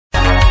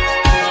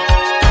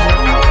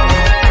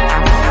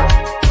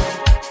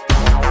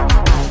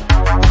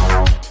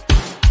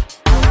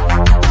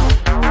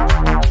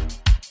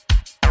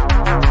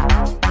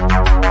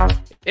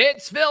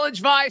It's Village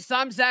Vice.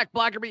 I'm Zach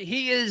Blackerby.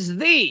 He is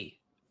the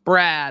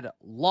Brad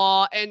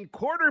Law. And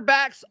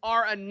quarterbacks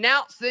are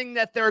announcing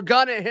that they're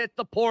going to hit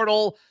the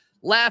portal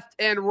left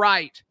and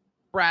right,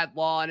 Brad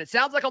Law. And it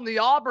sounds like on the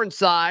Auburn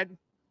side,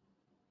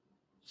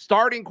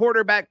 starting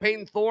quarterback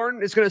Peyton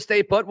Thorne is going to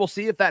stay put. We'll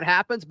see if that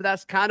happens, but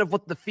that's kind of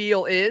what the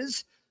feel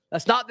is.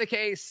 That's not the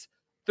case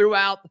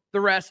throughout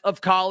the rest of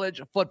college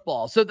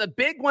football. So the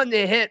big one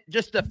to hit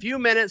just a few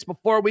minutes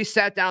before we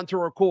sat down to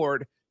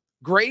record,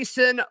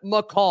 Grayson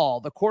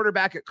McCall, the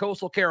quarterback at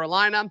Coastal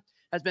Carolina,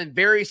 has been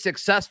very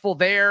successful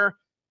there.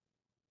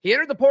 He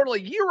entered the portal a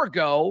year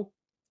ago,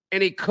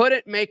 and he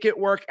couldn't make it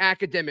work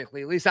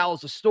academically. At least that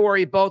was the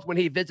story, both when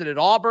he visited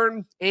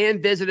Auburn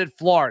and visited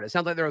Florida. It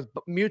sounds like there was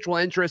mutual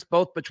interest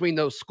both between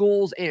those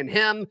schools and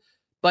him,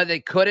 but they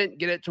couldn't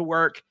get it to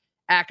work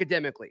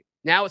academically.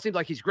 Now it seems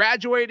like he's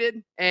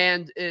graduated,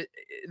 and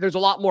there's a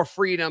lot more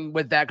freedom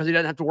with that because he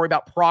doesn't have to worry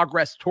about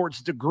progress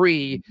towards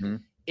degree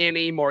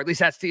anymore. At least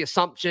that's the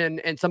assumption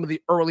and some of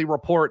the early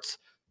reports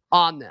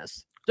on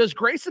this. Does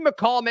Grayson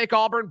McCall make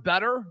Auburn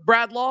better,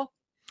 Brad Law?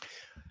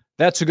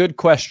 That's a good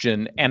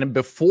question. And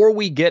before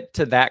we get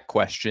to that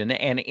question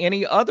and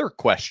any other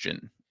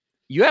question,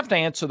 you have to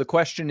answer the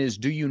question is,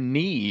 do you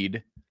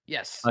need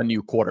a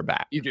new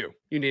quarterback? You do.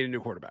 You need a new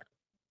quarterback.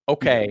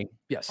 Okay.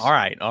 Yes. All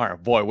right.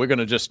 Boy, we're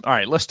going to all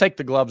right, let's take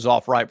the gloves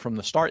off right from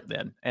the start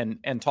then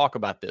and talk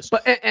about this.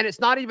 But and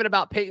it's not even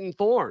about Peyton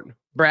Thorne,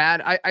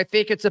 Brad. I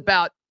think it's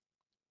about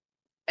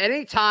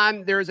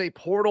anytime there's a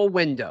portal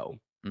window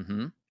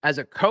as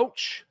a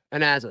coach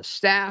and as a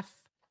staff,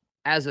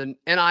 as an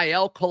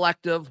NIL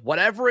collective,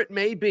 whatever it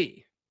may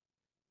be,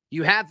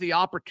 you have the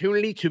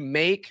opportunity to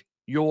make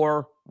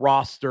your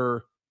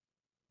roster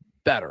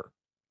better.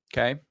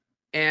 Okay.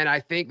 And I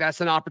think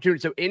that's an opportunity.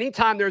 So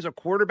anytime there's a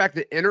quarterback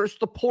that enters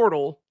the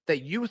portal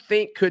that you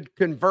think could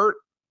convert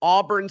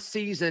Auburn's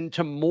season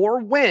to more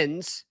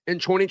wins in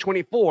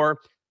 2024,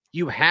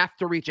 you have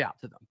to reach out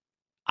to them.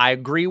 I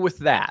agree with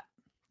that.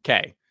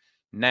 Okay.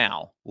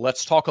 Now,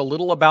 let's talk a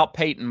little about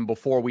Peyton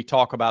before we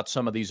talk about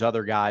some of these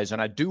other guys.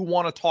 And I do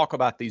want to talk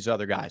about these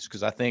other guys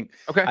because I think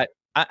I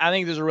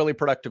think this is a really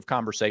productive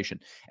conversation.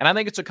 And I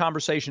think it's a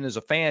conversation as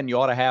a fan you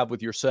ought to have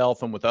with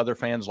yourself and with other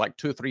fans like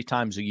 2 or 3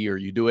 times a year.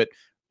 You do it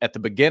at the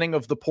beginning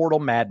of the portal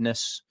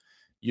madness.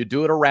 You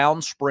do it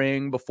around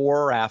spring,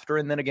 before or after,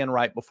 and then again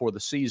right before the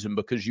season,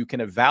 because you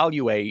can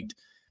evaluate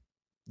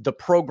the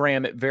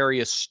program at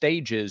various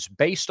stages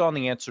based on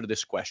the answer to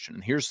this question.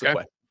 And here's the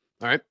question.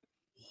 All right.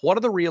 What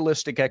are the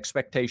realistic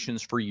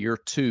expectations for year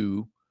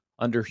 2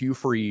 under Hugh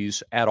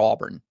Freeze at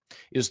Auburn?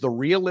 Is the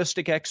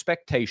realistic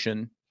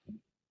expectation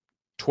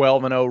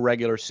 12-0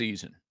 regular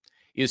season?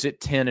 Is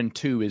it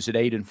 10-2? Is it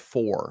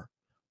 8-4?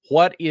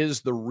 What is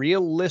the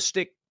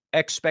realistic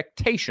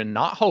expectation,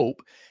 not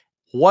hope?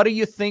 What do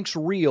you think's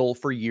real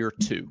for year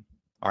 2?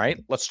 All right,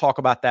 let's talk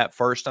about that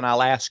first, and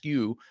I'll ask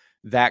you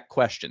that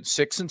question.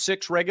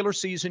 6-6 regular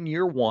season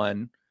year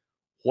 1.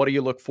 What do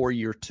you look for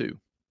year 2?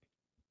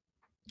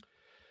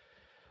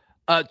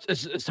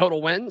 It's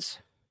total wins.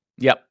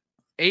 Yep.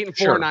 8-4,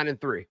 Sure.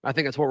 9-3. I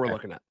think that's what we're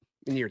looking at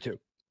in year 2.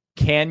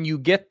 Can you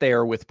get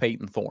there with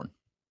Peyton Thorne?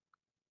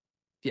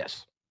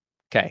 Yes.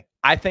 Okay.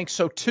 I think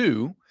so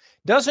too.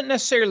 Doesn't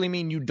necessarily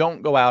mean you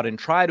don't go out and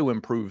try to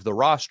improve the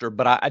roster,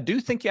 but I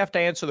do think you have to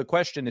answer the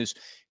question is,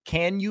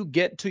 can you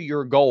get to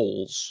your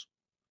goals?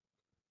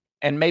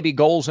 And maybe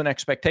goals and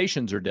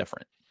expectations are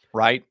different,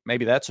 right?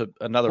 Maybe that's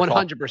another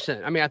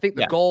 100%. I mean, I think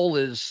the goal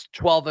is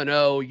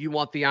 12-0. You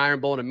want the Iron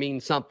Bowl to mean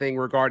something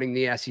regarding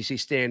the SEC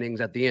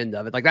standings at the end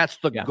of it. Like that's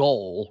the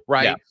goal,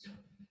 right? Yeah.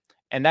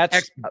 And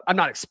that's I'm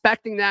not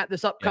expecting that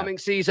this upcoming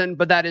season,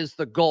 but that is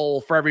the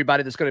goal for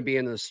everybody that's going to be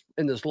in this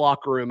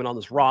locker room and on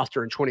this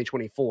roster in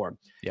 2024.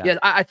 Yeah,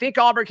 I think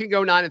Auburn can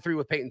go 9-3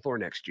 with Peyton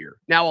Thorne next year.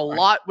 Now, a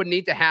lot would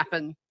need to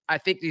happen. I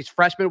think these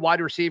freshman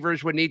wide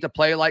receivers would need to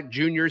play like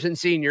juniors and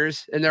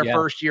seniors in their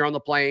first year on the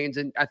Plains,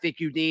 and I think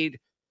you need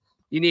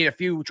a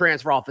few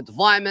transfer offensive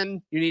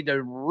linemen. You need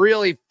to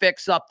really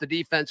fix up the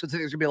defense because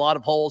there's going to be a lot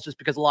of holes just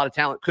because a lot of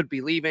talent could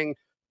be leaving.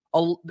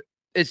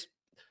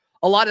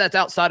 A lot of that's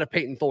outside of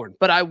Peyton Thorne.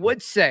 But I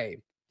would say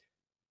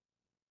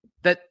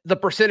that the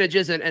percentage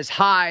isn't as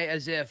high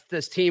as if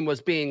this team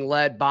was being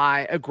led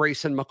by a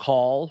Grayson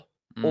McCall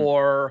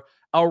or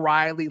a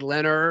Riley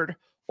Leonard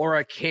or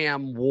a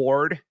Cam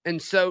Ward.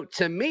 And so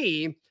to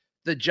me,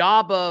 the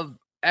job of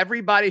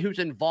everybody who's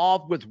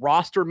involved with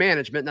roster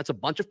management, and that's a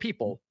bunch of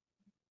people,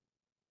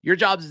 your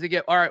job is to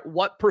get, all right,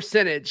 what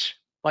percentage,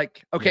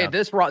 like, okay,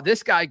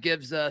 this guy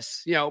gives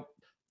us,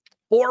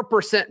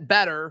 4%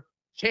 better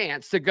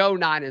chance to go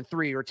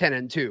 9-3 or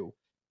 10-2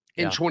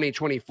 in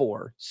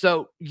 2024.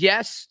 So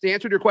yes, the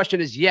answer to your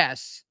question is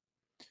yes.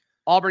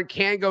 Auburn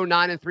can go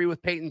 9-3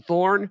 with Peyton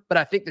Thorne, but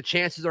I think the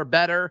chances are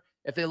better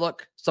if they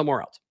look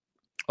somewhere else.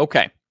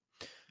 Okay.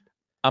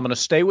 I'm going to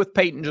stay with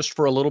Peyton just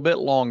for a little bit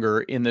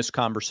longer in this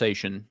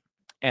conversation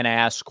and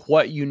ask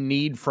what you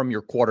need from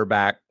your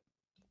quarterback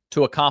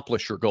to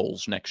accomplish your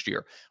goals next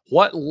year.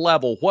 What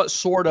level, what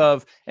sort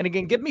of, and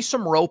again, give me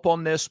some rope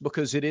on this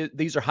because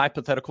these are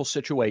hypothetical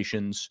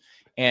situations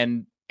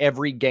and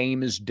every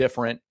game is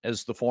different,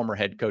 as the former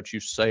head coach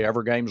used to say,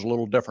 every game's a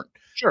little different.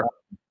 Sure.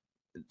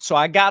 So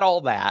I got all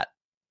that,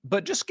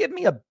 but just give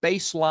me a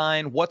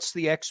baseline. What's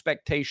the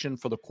expectation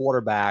for the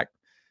quarterback?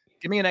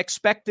 Give me an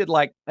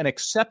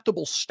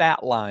acceptable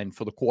stat line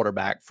for the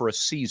quarterback for a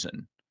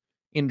season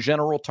in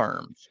general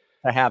terms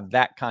to have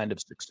that kind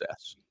of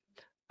success.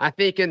 I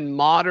think in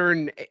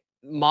modern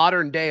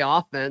day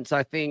offense,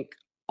 I think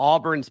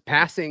Auburn's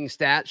passing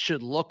stats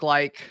should look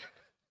like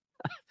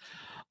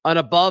an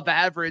above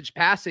average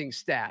passing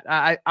stat.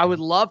 I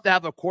would love to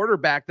have a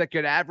quarterback that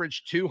could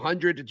average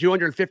 200 to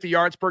 250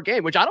 yards per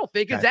game, which I don't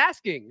think is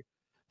asking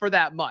for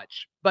that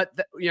much, but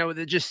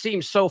it just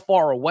seems so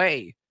far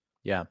away.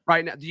 Yeah.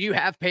 Right now, do you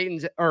have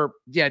Peyton's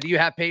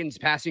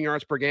passing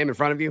yards per game in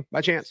front of you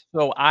by chance?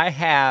 So I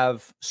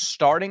have,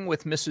 starting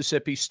with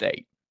Mississippi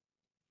State.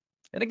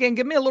 And again,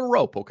 give me a little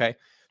rope, okay?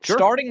 Sure.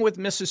 Starting with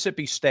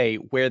Mississippi State,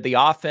 where the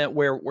offense,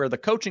 where the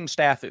coaching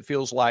staff, it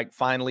feels like,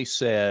 finally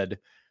said,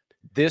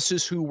 this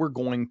is who we're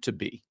going to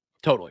be.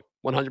 Totally.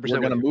 100%. We're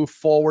going to move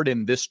forward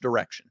in this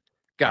direction.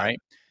 Got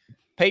it.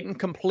 Peyton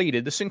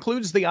completed, this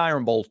includes the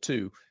Iron Bowl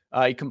too.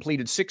 He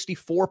completed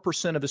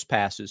 64% of his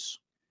passes,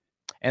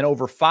 and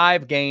over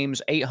 5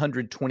 games,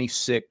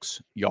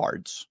 826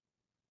 yards.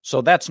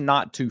 So that's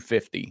not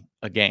 250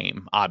 a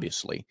game,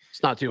 obviously.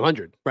 It's not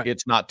 200. Right.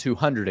 It's not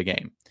 200 a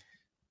game.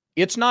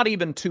 It's not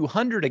even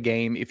 200 a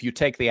game if you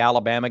take the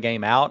Alabama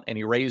game out, and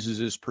he raises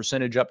his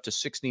percentage up to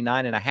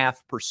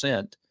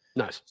 69.5%.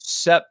 Nice.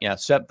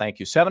 Thank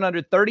you.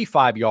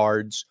 735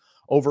 yards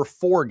over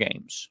 4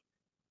 games.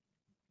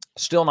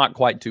 Still not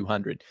quite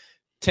 200.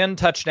 10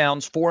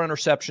 touchdowns, 4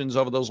 interceptions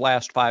over those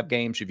last 5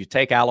 games. If you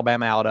take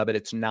Alabama out of it,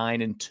 it's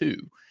 9-2.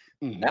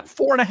 Mm-hmm. That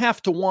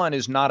 4.5 to 1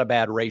 is not a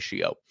bad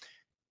ratio.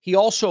 He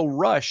also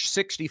rushed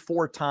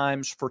 64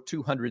 times for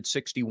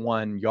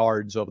 261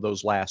 yards over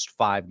those last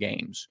 5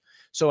 games.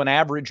 So an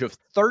average of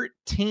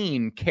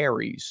 13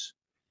 carries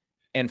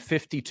and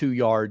 52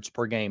 yards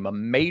per game, a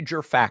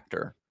major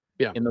factor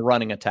in the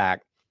running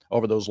attack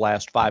over those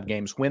last 5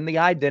 games, when the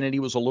identity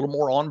was a little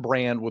more on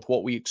brand with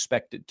what we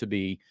expect it to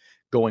be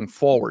going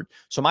forward.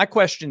 So my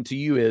question to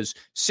you is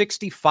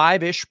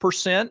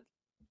 65-ish%.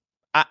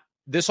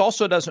 This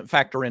also doesn't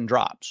factor in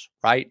drops,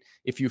 right?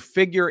 If you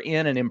figure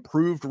in an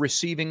improved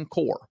receiving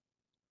core,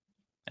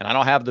 and I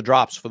don't have the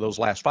drops for those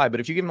last 5, but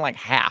if you give them like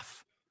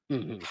half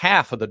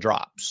of the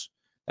drops,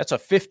 that's a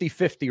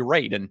 50-50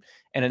 rate. And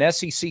an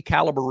SEC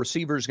caliber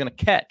receiver is going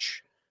to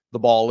catch the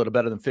ball at a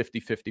better than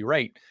 50-50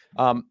 rate.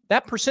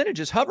 That percentage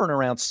is hovering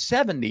around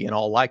 70 in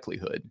all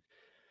likelihood.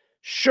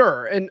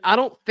 Sure. And I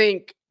don't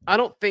think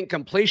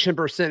completion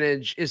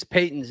percentage is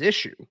Peyton's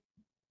issue.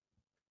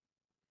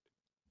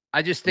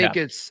 I just think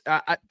it's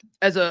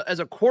as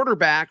a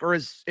quarterback or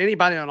as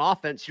anybody on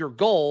offense, your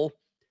goal,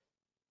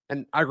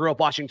 and I grew up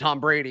watching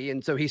Tom Brady,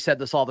 and so he said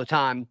this all the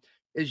time,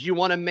 is you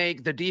want to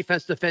make the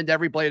defense defend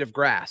every blade of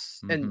grass.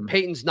 Mm-hmm. And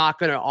Peyton's not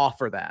going to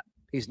offer that.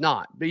 He's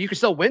not. But you can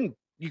still win.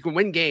 You can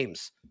win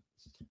games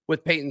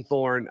with Peyton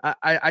Thorne.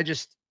 I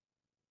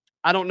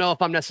don't know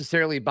if I'm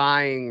necessarily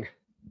buying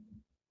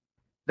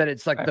that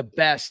it's like the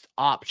best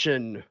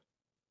option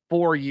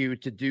for you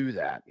to do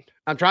that.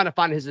 I'm trying to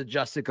find his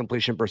adjusted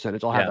completion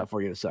percentage. I'll have that for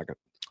you in a second.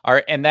 All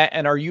right.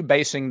 And are you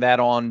basing that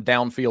on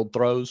downfield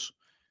throws?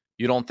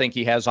 You don't think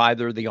he has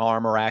either the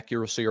arm or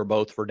accuracy or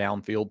both for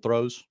downfield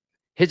throws?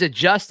 His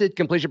adjusted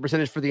completion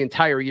percentage for the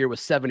entire year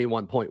was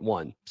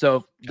 71.1.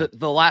 So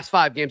the last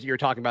 5 games that you're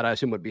talking about, I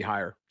assume would be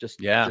higher. Just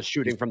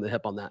shooting from the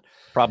hip on that.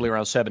 Probably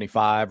around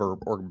 75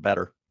 or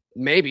better.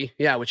 Maybe.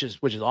 Yeah. Which is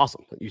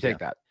awesome. You take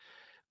that.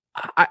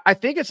 I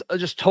think it's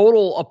just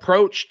total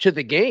approach to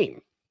the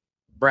game,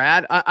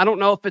 Brad. I don't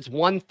know if it's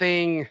one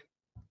thing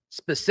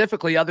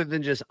specifically other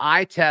than just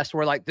eye test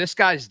where like this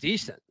guy's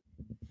decent,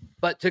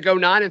 but to go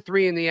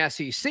 9-3 in the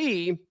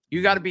SEC,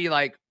 you got to be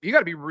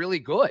really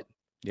good.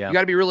 Yeah. You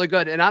got to be really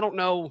good. And I don't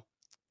know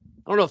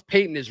if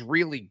Peyton is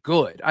really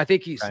good. I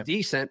think he's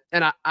decent.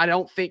 And I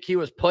don't think he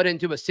was put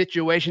into a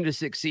situation to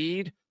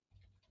succeed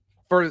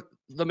for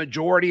the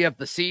majority of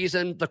the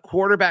season. The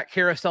quarterback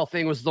carousel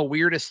thing was the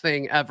weirdest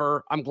thing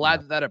ever. I'm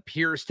glad that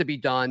appears to be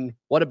done.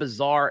 What a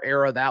bizarre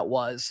era that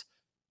was.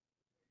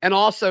 And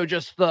also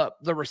just the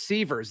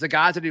receivers, the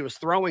guys that he was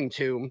throwing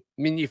to.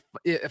 I mean,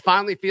 it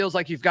finally feels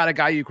like you've got a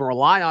guy you can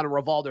rely on in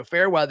Rivaldo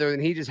Fairweather,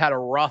 and he just had a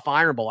rough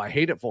Iron Bowl. I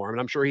hate it for him, and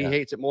I'm sure he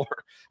hates it more.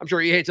 I'm sure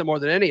he hates it more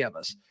than any of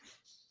us.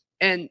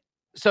 And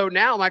so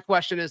now my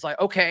question is like,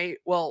 okay,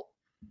 well,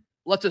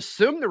 let's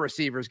assume the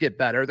receivers get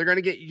better. They're going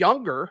to get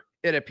younger,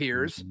 it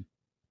appears. Mm-hmm.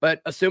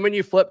 But assuming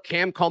you flip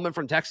Cam Coleman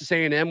from Texas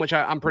A&M, which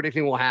I'm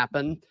predicting will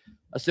happen,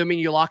 assuming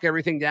you lock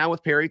everything down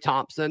with Perry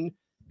Thompson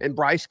and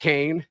Bryce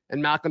Kane and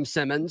Malcolm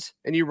Simmons,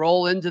 and you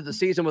roll into the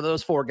season with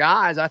those 4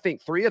 guys, I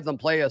think 3 of them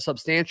play a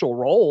substantial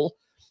role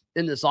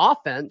in this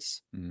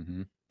offense.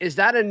 Mm-hmm. Is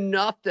that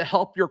enough to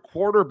help your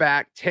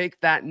quarterback take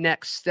that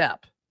next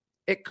step?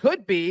 It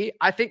could be.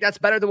 I think that's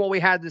better than what we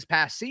had this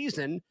past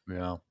season.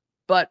 Yeah.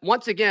 But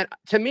once again,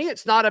 to me,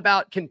 it's not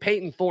about can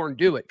Peyton Thorne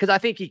do it, because I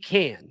think he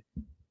can.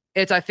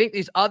 I think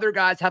these other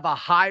guys have a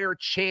higher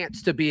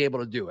chance to be able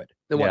to do it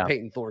than what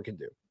Peyton Thorne can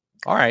do.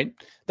 All right.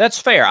 That's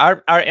fair.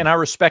 I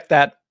respect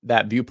that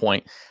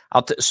viewpoint.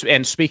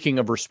 And speaking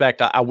of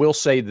respect, I will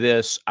say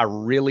this. I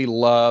really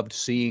loved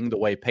seeing the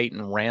way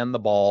Peyton ran the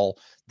ball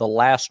the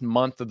last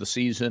month of the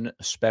season,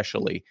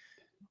 especially.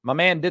 My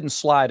man didn't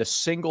slide a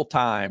single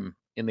time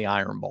in the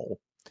Iron Bowl.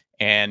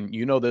 And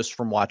you know this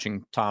from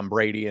watching Tom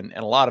Brady and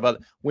a lot of other.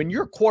 When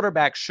your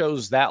quarterback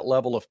shows that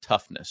level of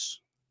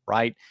toughness,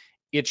 right?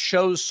 It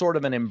shows sort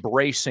of an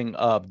embracing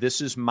of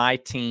this is my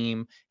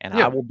team and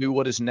I will do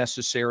what is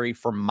necessary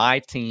for my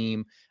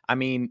team. I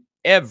mean,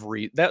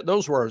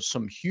 those were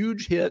some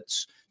huge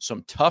hits,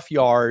 some tough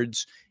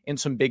yards, and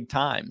some big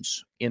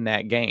times in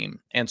that game.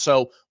 And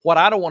so what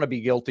I don't want to be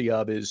guilty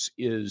of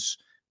is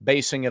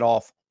basing it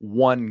off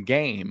one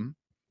game.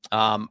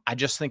 I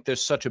just think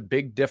there's such a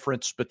big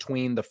difference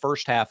between the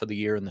first half of the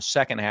year and the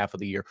second half of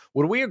the year.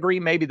 Would we agree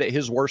maybe that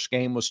his worst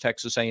game was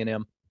Texas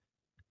A&M?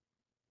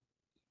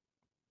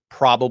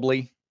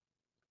 Probably.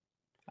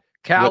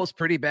 Cal was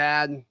pretty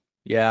bad.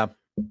 Yeah.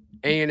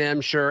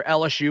 A&M, sure.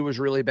 LSU was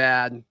really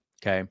bad.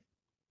 Okay.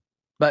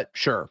 But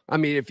sure. I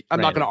mean,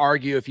 I'm not going to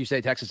argue if you say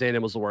Texas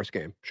A&M was the worst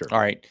game. Sure. All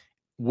right.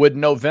 Would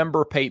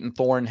November Peyton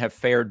Thorne have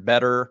fared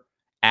better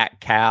at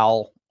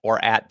Cal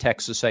or at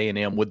Texas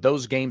A&M? Would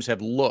those games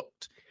have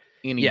looked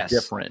any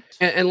different?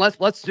 And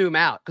let's zoom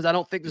out, because I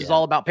don't think this is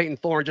all about Peyton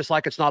Thorne, just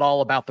like it's not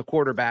all about the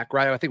quarterback,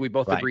 right? I think we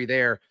both agree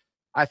there.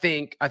 I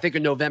think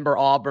in November,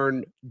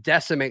 Auburn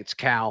decimates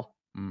Cal,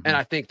 and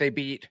I think they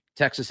beat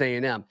Texas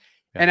A&M. Yeah.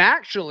 And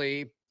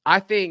actually, I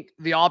think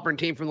the Auburn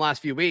team from the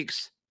last few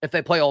weeks, if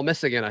they play Ole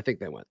Miss again, I think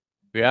they win.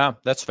 Yeah,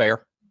 that's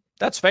fair.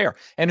 That's fair.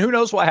 And who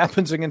knows what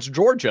happens against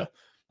Georgia?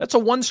 That's a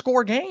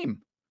one-score game.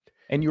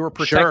 And you were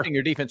protecting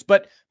your defense,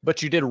 but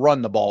you did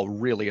run the ball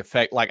really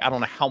I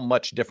don't know how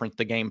much different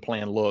the game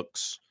plan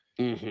looks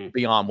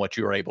beyond what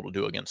you were able to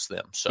do against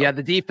them. So yeah,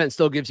 the defense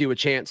still gives you a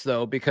chance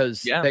though,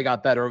 because they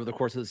got better over the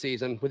course of the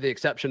season, with the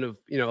exception of,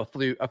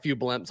 a few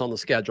blimps on the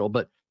schedule.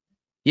 But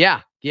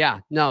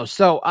no.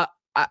 So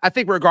I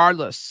think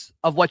regardless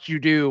of what you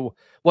do,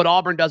 what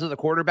Auburn does at the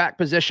quarterback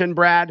position,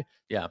 Brad,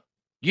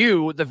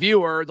 you, the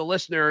viewer, the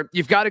listener,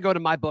 you've got to go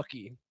to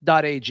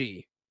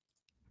mybookie.ag.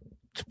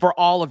 for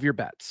all of your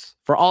bets,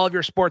 for all of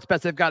your sports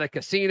bets. They've got a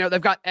casino. They've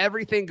got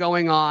everything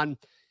going on.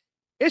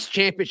 It's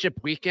championship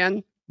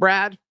weekend,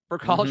 Brad, for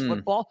college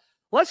football.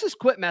 Let's just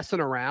quit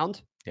messing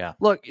around. Yeah.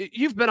 Look,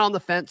 you've been on the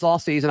fence all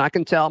season. I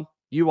can tell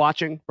you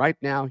watching right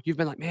now. You've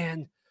been like,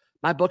 man,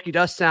 my bookie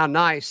does sound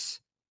nice.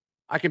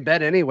 I can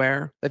bet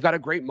anywhere. They've got a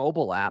great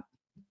mobile app.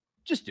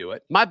 Just do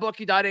it.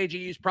 Mybookie.ag.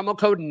 Use promo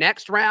code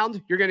next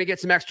round. You're going to get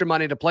some extra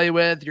money to play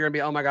with. You're going to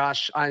be, oh my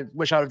gosh, I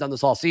wish I would have done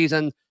this all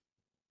season.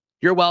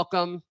 You're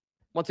welcome.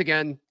 Once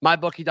again,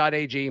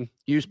 mybookie.ag,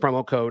 use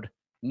promo code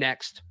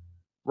next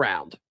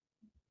round.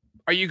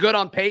 Are you good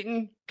on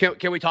Peyton?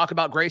 Can we talk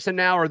about Grayson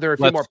now, or are there a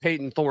few more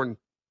Peyton Thorne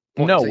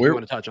points that you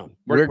want to touch on?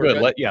 We're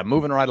good.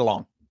 Moving right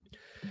along.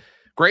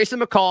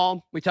 Grayson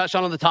McCall, we touched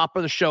on the top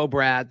of the show,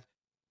 Brad.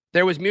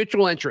 There was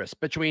mutual interest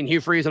between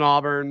Hugh Freeze and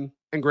Auburn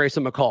and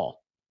Grayson McCall.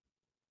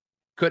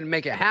 Couldn't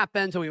make it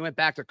happen, so he went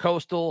back to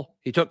Coastal.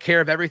 He took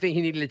care of everything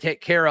he needed to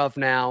take care of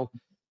now.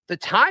 The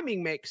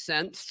timing makes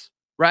sense.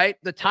 Right?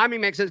 The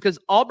timing makes sense because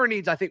Auburn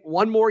needs, I think,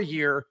 one more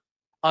year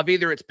of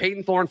either it's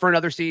Peyton Thorne for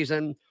another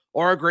season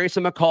or a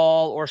Grayson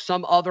McCall or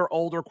some other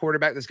older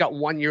quarterback that's got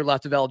 1 year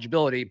left of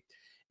eligibility.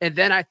 And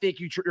then I think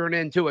you turn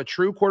into a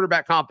true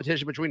quarterback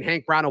competition between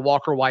Hank Brown and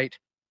Walker White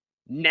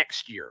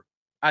next year.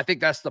 I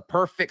think that's the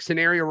perfect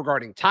scenario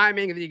regarding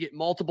timing. And then you get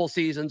multiple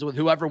seasons with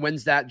whoever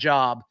wins that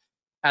job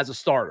as a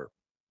starter.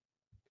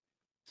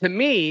 To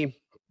me,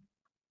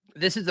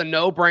 this is a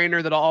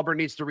no-brainer that Auburn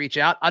needs to reach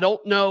out. I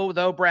don't know,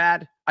 though,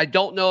 Brad. I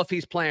don't know if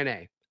he's plan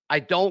A. I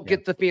don't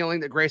get the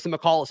feeling that Grayson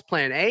McCall is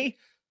plan A.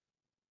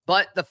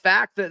 But the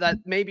fact that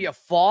may be a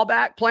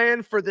fallback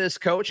plan for this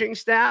coaching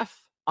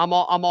staff, I'm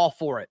all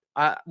for it.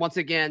 Once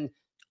again,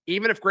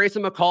 even if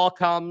Grayson McCall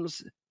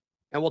comes,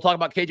 and we'll talk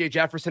about KJ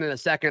Jefferson in a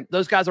second,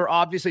 those guys are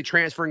obviously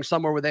transferring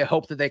somewhere where they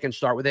hope that they can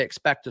start, where they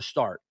expect to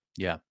start.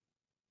 Yeah.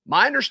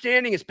 My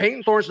understanding is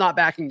Peyton Thorne's not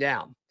backing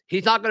down.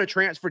 He's not going to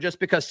transfer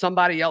just because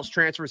somebody else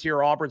transfers here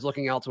or Auburn's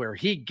looking elsewhere.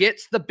 He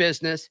gets the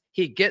business.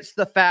 He gets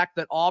the fact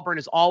that Auburn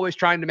is always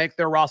trying to make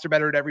their roster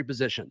better at every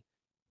position.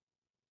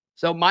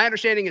 So my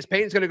understanding is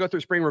Peyton's going to go through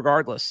spring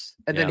regardless,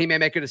 and then he may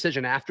make a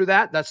decision after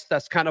that.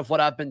 That's kind of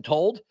what I've been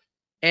told.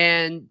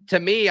 And to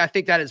me, I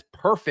think that is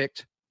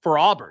perfect for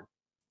Auburn.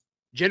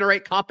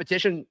 Generate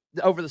competition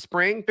over the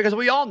spring, because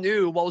we all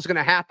knew what was going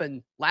to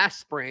happen last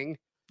spring.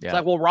 Yeah. It's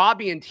like, well,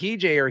 Robbie and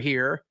TJ are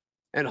here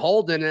and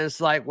Holden, and it's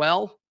like,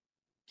 well,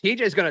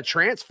 TJ's going to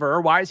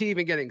transfer. Why is he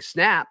even getting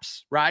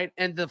snaps, right?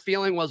 And the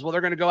feeling was, well,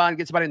 they're going to go out and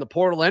get somebody in the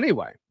portal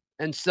anyway.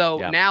 And so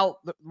now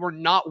we're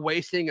not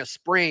wasting a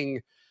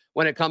spring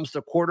when it comes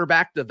to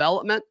quarterback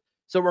development.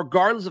 So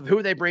regardless of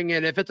who they bring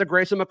in, if it's a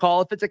Grayson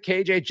McCall, if it's a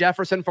KJ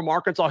Jefferson from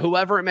Arkansas,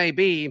 whoever it may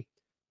be,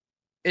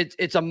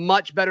 it's a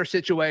much better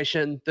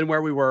situation than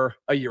where we were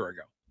a year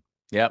ago.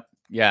 Yep.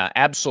 Yeah,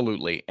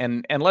 absolutely.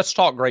 And let's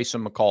talk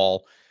Grayson McCall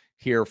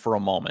here for a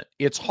moment.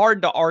 It's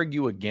hard to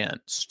argue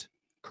against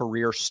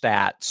career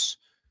stats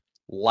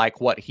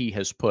like what he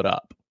has put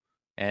up.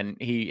 And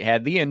he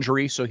had the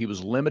injury, so he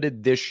was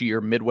limited this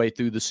year midway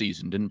through the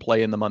season. Didn't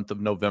play in the month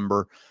of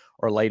November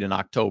or late in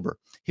October.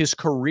 His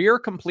career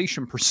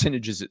completion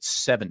percentage is at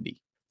 70.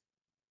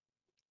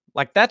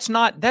 Like that's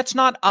not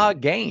a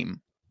game.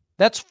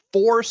 That's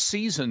 4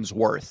 seasons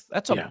worth.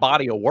 That's a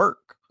body of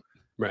work.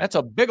 Right. That's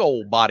a big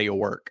old body of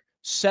work.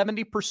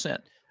 70%.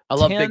 I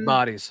love big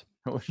bodies.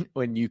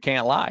 When you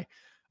can't lie.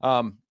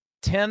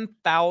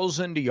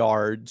 10,000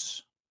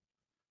 yards,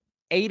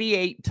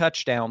 88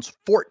 touchdowns,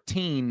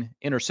 14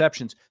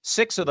 interceptions.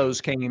 6 of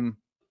those came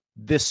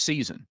this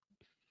season.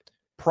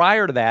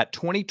 Prior to that,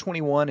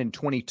 2021 and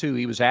 22,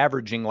 he was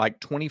averaging like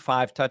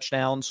 25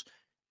 touchdowns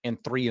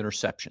and 3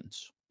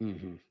 interceptions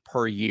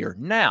per year.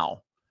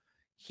 Now,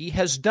 he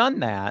has done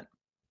that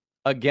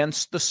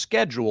against the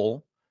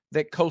schedule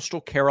that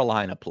Coastal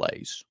Carolina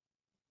plays.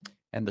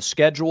 And the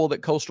schedule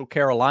that Coastal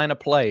Carolina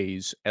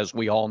plays, as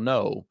we all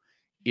know,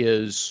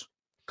 is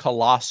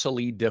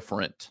colossally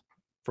different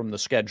from the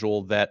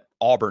schedule that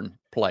Auburn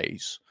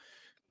plays.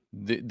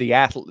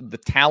 The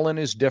talent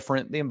is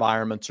different. The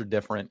environments are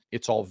different.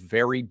 It's all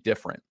very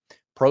different.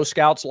 Pro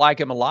scouts like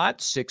him a lot,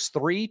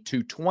 6'3",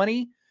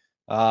 220.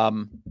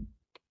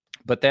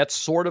 But that's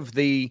sort of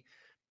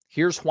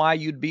here's why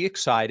you'd be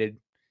excited.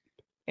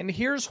 And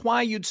here's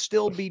why you'd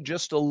still be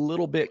just a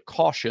little bit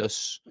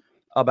cautious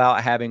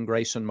about having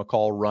Grayson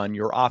McCall run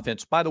your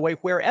offense. By the way,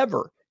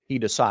 wherever he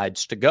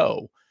decides to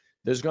go,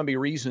 there's going to be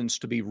reasons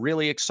to be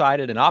really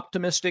excited and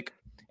optimistic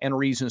and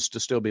reasons to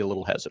still be a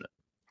little hesitant.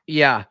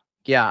 Yeah.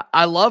 Yeah.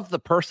 I love the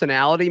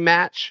personality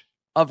match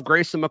of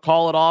Grayson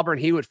McCall at Auburn.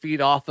 He would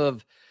feed off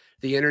of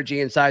the energy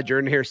inside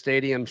Jordan-Hare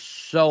Stadium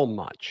so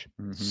much.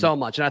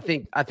 And I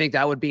think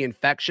that would be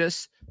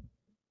infectious.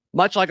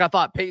 Much like I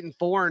thought Peyton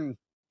Thorne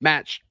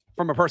matched,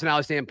 from a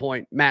personality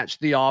standpoint,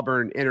 matched the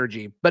Auburn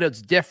energy, but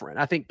it's different.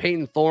 I think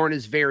Peyton Thorne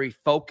is very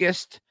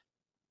focused,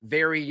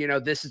 very,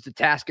 this is the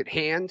task at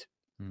hand.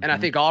 And I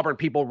think Auburn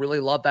people really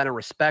love that and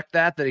respect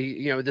that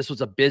he, this was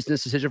a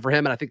business decision for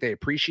him. And I think they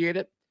appreciate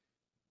it.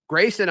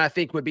 Grayson, I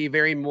think, would be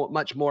very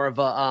much more of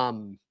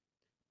a,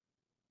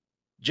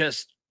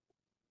 just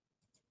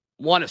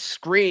want to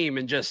scream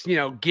and just,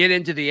 get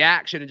into the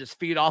action and just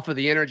feed off of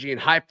the energy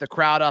and hype the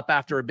crowd up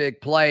after a big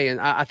play.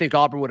 And I think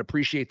Auburn would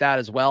appreciate that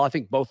as well. I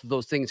think both of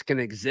those things can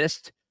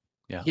exist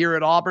here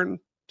at Auburn.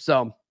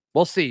 So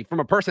we'll see. From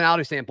a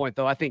personality standpoint,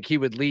 though, I think he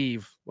would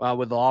leave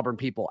with the Auburn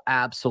people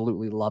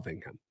absolutely loving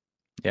him.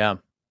 Yeah.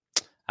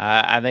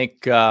 I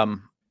think, I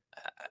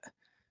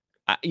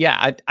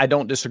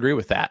don't disagree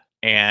with that.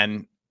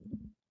 And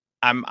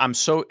I'm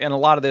so, and a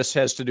lot of this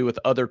has to do with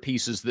other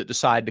pieces that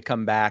decide to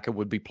come back and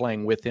would be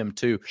playing with him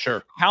too.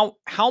 Sure.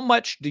 How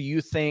much do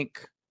you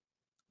think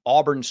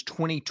Auburn's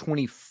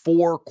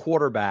 2024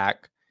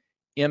 quarterback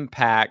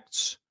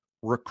impacts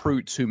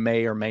recruits who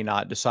may or may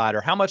not decide,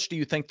 or how much do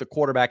you think the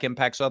quarterback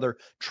impacts other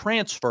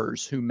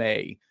transfers who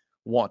may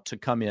want to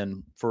come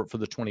in for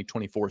the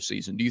 2024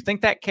 season? Do you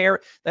think that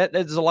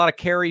there's a lot of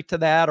carry to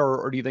that,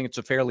 or do you think it's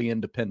a fairly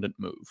independent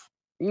move?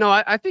 No,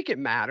 I think it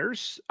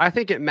matters.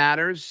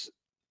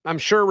 I'm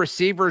sure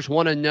receivers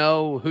want to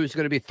know who's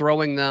going to be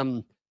throwing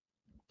them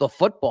the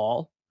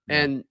football.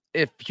 Yeah. And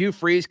if Hugh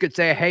Freeze could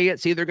say, hey,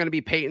 it's either going to be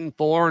Peyton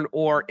Thorne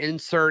or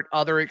insert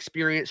other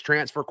experienced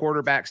transfer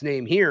quarterback's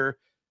name here,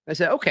 I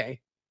say,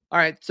 okay, all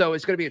right, so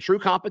it's going to be a true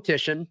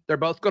competition. They're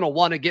both going to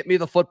want to get me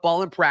the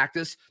football in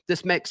practice.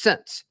 This makes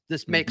sense.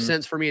 This makes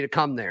sense for me to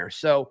come there.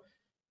 So,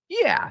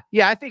 yeah,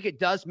 I think it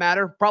does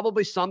matter.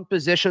 Probably some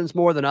positions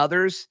more than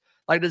others.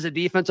 Like, does a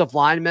defensive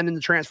lineman in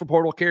the transfer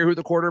portal care who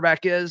the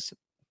quarterback is?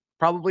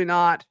 Probably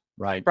not.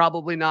 Right.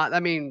 Probably not. I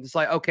mean, it's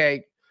like,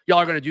 okay, y'all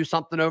are going to do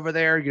something over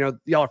there.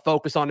 Y'all are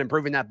focused on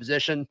improving that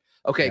position.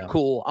 Okay,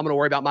 cool. I'm going to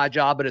worry about my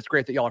job, but it's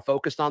great that y'all are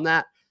focused on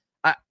that.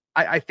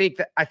 I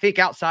think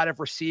outside of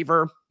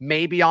receiver,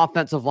 maybe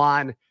offensive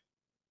line,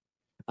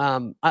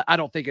 I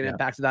don't think it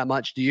impacts it that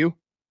much. Do you?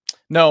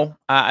 No,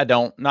 I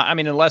don't. No, I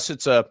mean, unless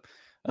it's a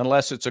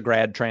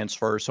grad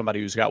transfer,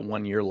 somebody who's got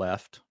 1 year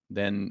left,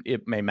 then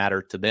it may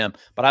matter to them.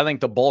 But I think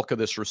the bulk of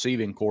this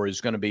receiving core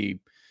is going to be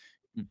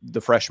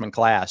the freshman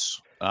class,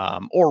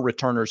 or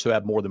returners who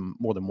have more than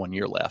 1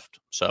 year left.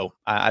 So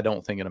I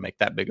don't think it'll make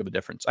that big of a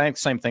difference. I think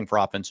the same thing for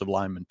offensive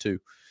linemen too.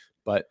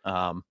 But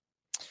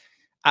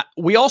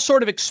we all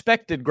sort of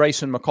expected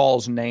Grayson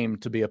McCall's name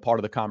to be a part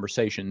of the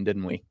conversation,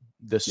 didn't we?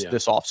 This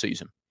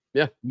offseason.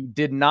 Yeah. I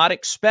didn't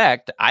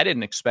expect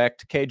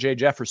KJ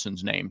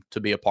Jefferson's name to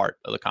be a part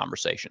of the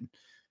conversation.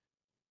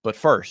 But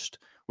first,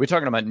 we're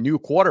talking about new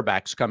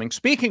quarterbacks coming.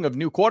 Speaking of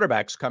new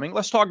quarterbacks coming,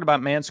 let's talk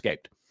about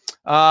Manscaped.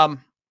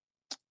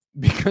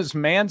 Because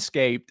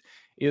Manscaped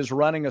is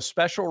running a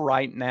special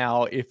right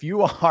now. If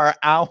you are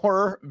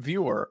our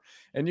viewer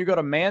and you go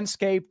to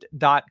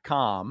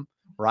manscaped.com,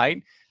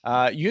 right?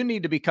 You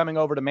need to be coming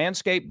over to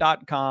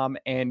manscaped.com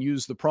and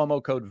use the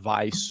promo code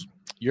VICE.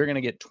 You're going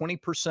to get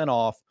 20%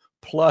 off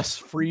plus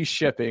free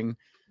shipping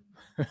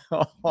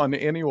on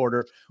any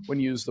order when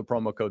you use the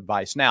promo code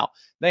VICE. Now,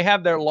 they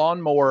have their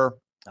lawnmower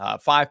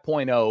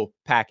 5.0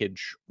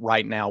 package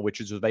right now,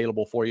 which is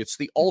available for you. It's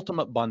the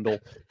ultimate bundle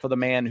for the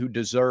man who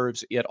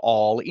deserves it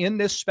all. In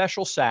this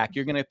special sack,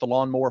 you're going to get the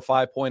Lawnmower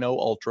 5.0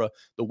 Ultra,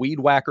 the Weed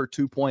Whacker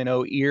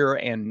 2.0 ear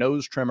and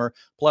nose trimmer,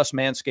 plus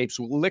Manscaped's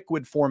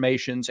liquid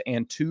formations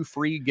and 2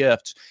 free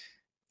gifts.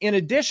 In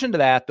addition to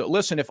that,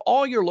 listen, if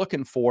all you're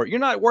looking for, you're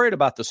not worried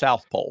about the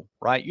South Pole,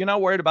 right? You're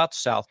not worried about the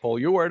South Pole.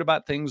 You're worried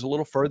about things a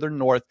little further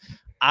north.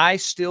 I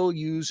still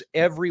use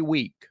every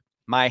week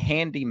my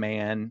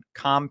Handyman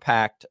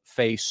compact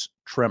face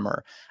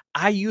trimmer.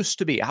 I used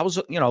to be,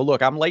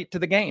 look, I'm late to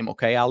the game.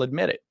 Okay. I'll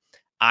admit it.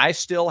 I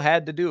still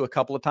had to do a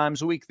couple of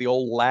times a week, the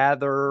old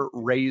lather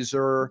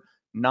razor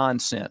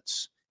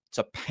nonsense. It's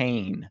a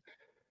pain.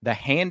 The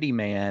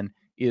Handyman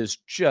is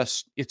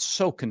just, it's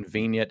so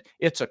convenient.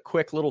 It's a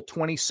quick little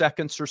 20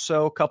 seconds or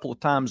so, a couple of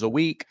times a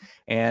week,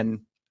 and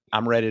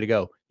I'm ready to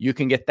go. You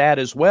can get that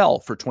as well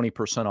for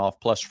 20% off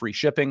plus free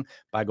shipping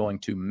by going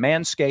to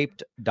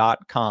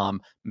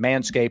manscaped.com.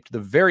 Manscaped, the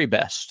very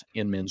best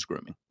in men's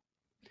grooming.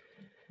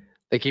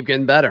 They keep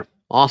getting better.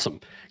 Awesome.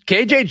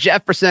 KJ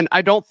Jefferson,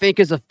 I don't think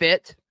is a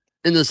fit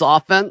in this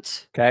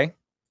offense. Okay.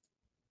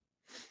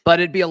 But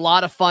it'd be a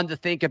lot of fun to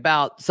think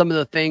about some of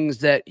the things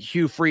that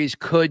Hugh Freeze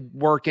could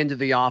work into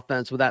the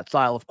offense with that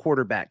style of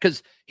quarterback.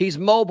 Because he's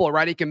mobile,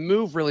 right? He can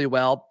move really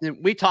well.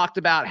 And we talked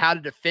about how to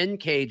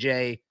defend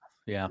KJ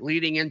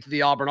leading into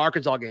the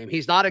Auburn-Arkansas game.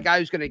 He's not a guy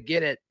who's going to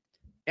get it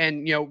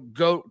and,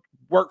 go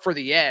work for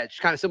the edge,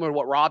 kind of similar to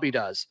what Robbie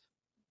does.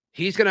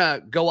 He's going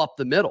to go up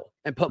the middle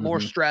and put more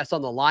stress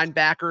on the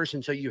linebackers,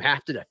 and so you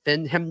have to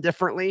defend him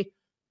differently.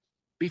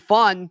 Be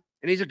fun,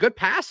 and he's a good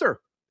passer.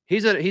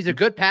 He's a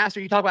good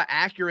passer. You talk about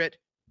accurate.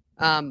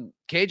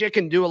 KJ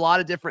can do a lot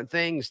of different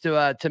things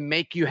to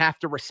make you have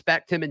to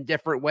respect him in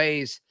different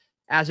ways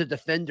as a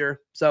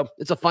defender. So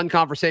it's a fun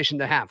conversation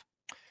to have.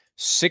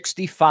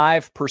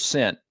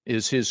 65%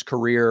 is his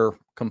career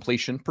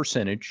completion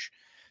percentage,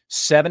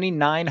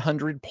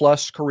 7,900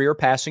 plus career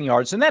passing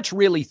yards. And that's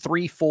really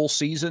 3 full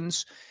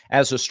seasons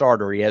as a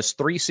starter. He has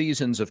 3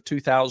 seasons of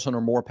 2,000 or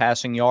more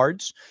passing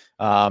yards,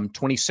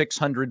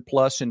 2,600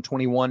 plus in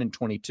 21 and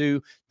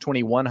 22,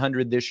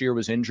 2,100 this year,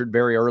 was injured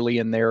very early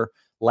in their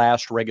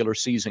last regular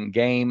season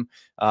game.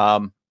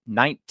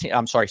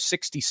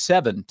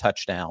 67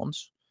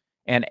 touchdowns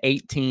and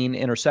 18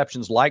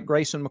 interceptions. Like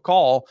Grayson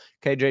McCall,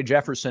 KJ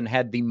Jefferson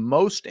had the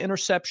most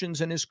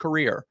interceptions in his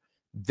career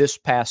this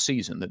past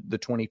season, the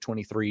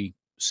 2023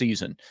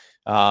 season.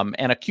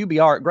 And a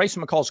QBR,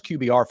 Grayson McCall's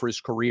QBR for his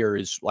career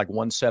is like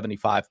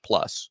 175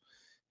 plus,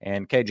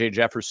 and KJ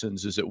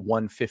Jefferson's is at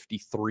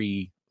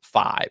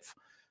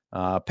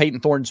 153.5. Peyton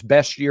Thorne's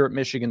best year at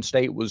Michigan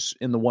State was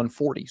in the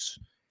 140s.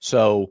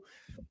 So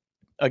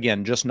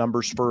again, just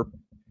numbers for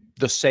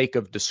the sake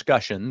of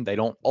discussion. They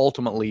don't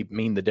ultimately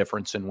mean the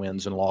difference in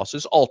wins and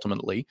losses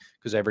ultimately,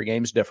 because every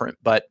game's different.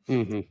 But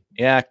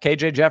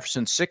KJ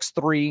Jefferson,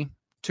 6'3",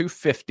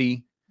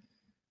 250.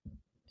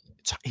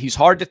 He's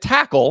hard to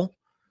tackle,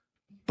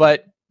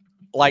 but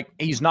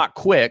he's not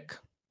quick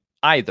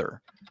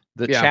either.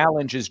 The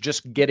challenge is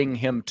just getting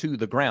him to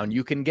the ground.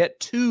 You can get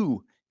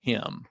to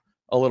him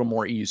a little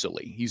more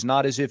easily. He's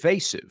not as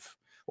evasive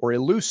or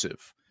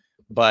elusive,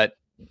 but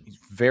he's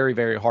very,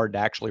 very hard to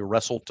actually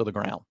wrestle to the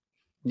ground.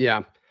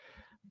 Yeah.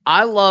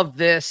 I love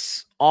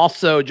this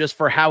also just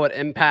for how it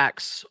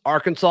impacts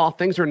Arkansas.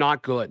 Things are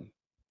not good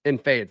in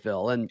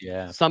Fayetteville. And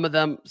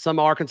some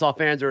Arkansas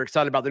fans are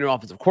excited about the new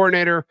offensive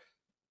coordinator.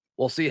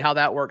 We'll see how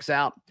that works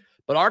out.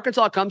 But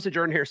Arkansas comes to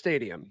Jordan-Hare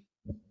Stadium,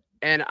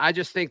 and I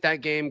just think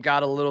that game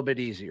got a little bit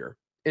easier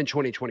in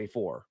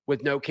 2024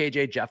 with no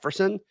KJ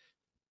Jefferson.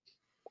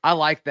 I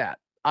like that.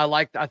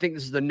 I think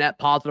this is the net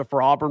positive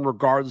for Auburn,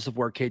 regardless of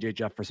where KJ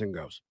Jefferson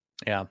goes.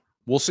 Yeah.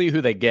 We'll see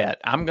who they get.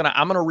 I'm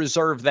gonna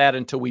reserve that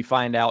until we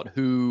find out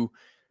who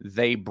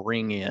they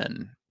bring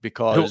in,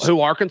 because who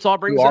Arkansas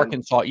brings in?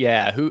 Arkansas,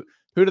 yeah. Who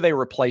do they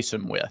replace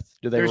him with?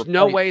 There's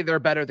no way they're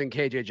better than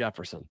KJ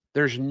Jefferson.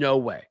 There's no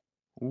way.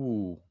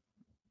 Ooh.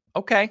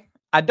 Okay.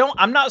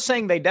 I'm not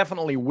saying they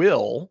definitely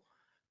will.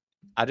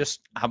 I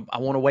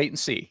want to wait and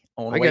see.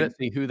 I want to wait and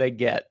see who they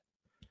get.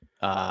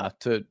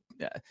 The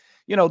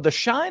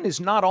shine is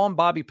not on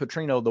Bobby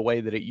Petrino the way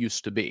that it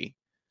used to be.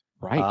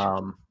 Right.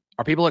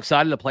 Are people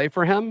excited to play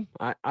for him?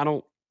 I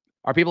don't.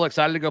 Are people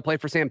excited to go play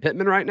for Sam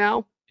Pittman right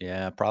now?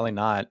 Yeah, probably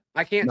not.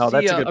 I can't. No,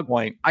 that's a good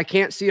point. I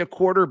can't see a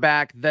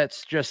quarterback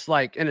that's just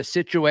like in a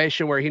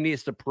situation where he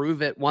needs to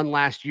prove it one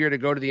last year to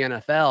go to the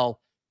NFL,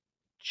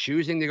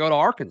 choosing to go to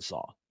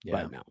Arkansas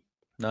right now.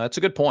 No, that's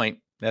a good point.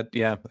 That's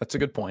a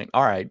good point.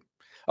 All right.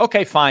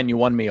 Okay, fine. You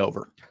won me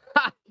over.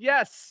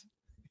 Yes.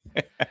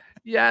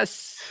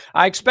 Yes.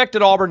 I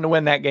expected Auburn to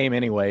win that game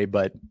anyway,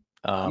 but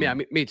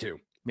me too.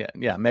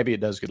 Yeah. Maybe it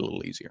does get a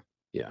little easier.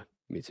 Yeah,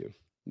 me too.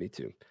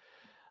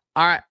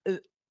 All right.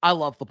 I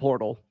love the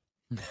portal.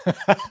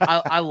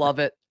 I love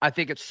it. I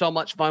think it's so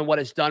much fun what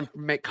it's done to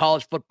make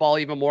college football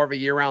even more of a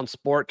year-round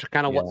sport, to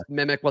kind of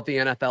mimic what the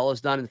NFL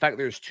has done. In fact,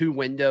 there's 2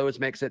 windows,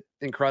 makes it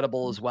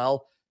incredible as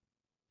well.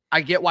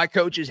 I get why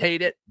coaches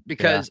hate it,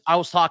 because I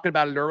was talking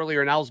about it earlier,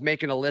 and I was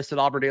making a list at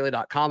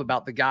auburndaily.com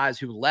about the guys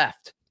who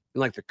left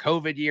in like the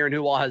COVID year and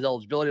who all has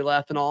eligibility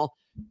left and all.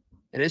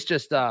 And it's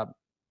just,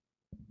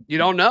 you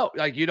don't know.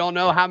 Like, you don't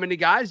know how many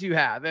guys you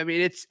have. I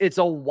mean, it's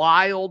a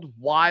wild,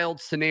 wild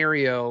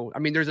scenario. I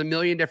mean, there's a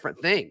million different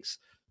things.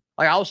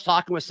 Like, I was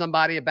talking with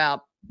somebody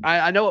about,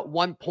 I know at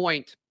one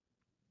point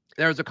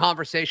there was a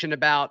conversation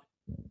about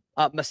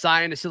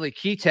Messiah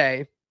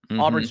Nasili-Kite,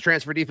 Auburn's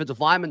transfer defensive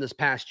lineman this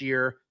past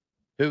year,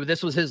 who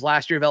this was his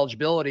last year of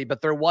eligibility,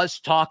 but there was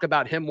talk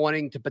about him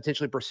wanting to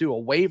potentially pursue a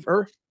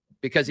waiver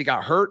because he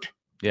got hurt.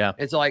 Yeah.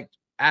 And so, like,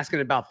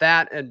 asking about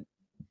that, and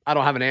I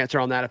don't have an answer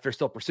on that if they're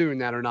still pursuing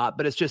that or not,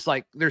 but it's just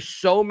like there's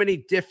so many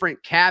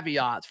different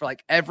caveats for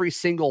like every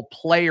single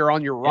player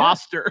on your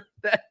roster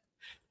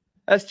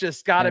that's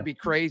just got to be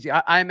crazy.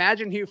 I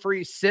imagine Hugh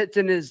Freeze sits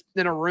in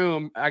a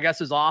room, I guess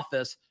his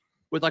office,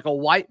 with like a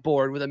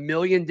whiteboard with a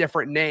million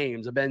different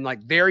names. Have been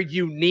like very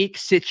unique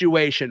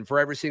situation for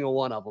every single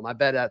one of them. I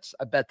bet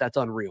that's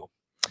unreal.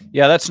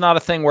 Yeah, that's not a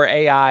thing where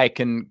AI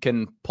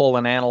can pull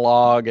an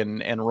analog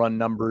and run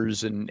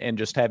numbers and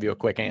just have you a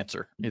quick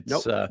answer.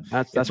 It's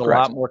that's a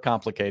lot more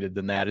complicated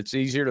than that. It's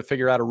easier to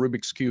figure out a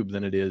Rubik's Cube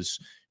than it is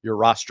your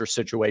roster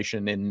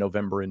situation in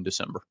November and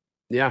December.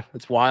 Yeah,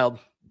 it's wild.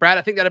 Brad,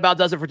 I think that about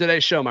does it for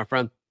today's show, my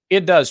friend.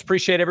 It does.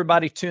 Appreciate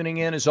everybody tuning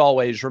in. As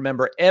always,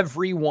 remember,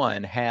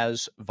 everyone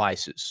has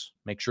vices.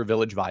 Make sure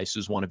Village Vice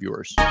is one of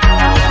yours.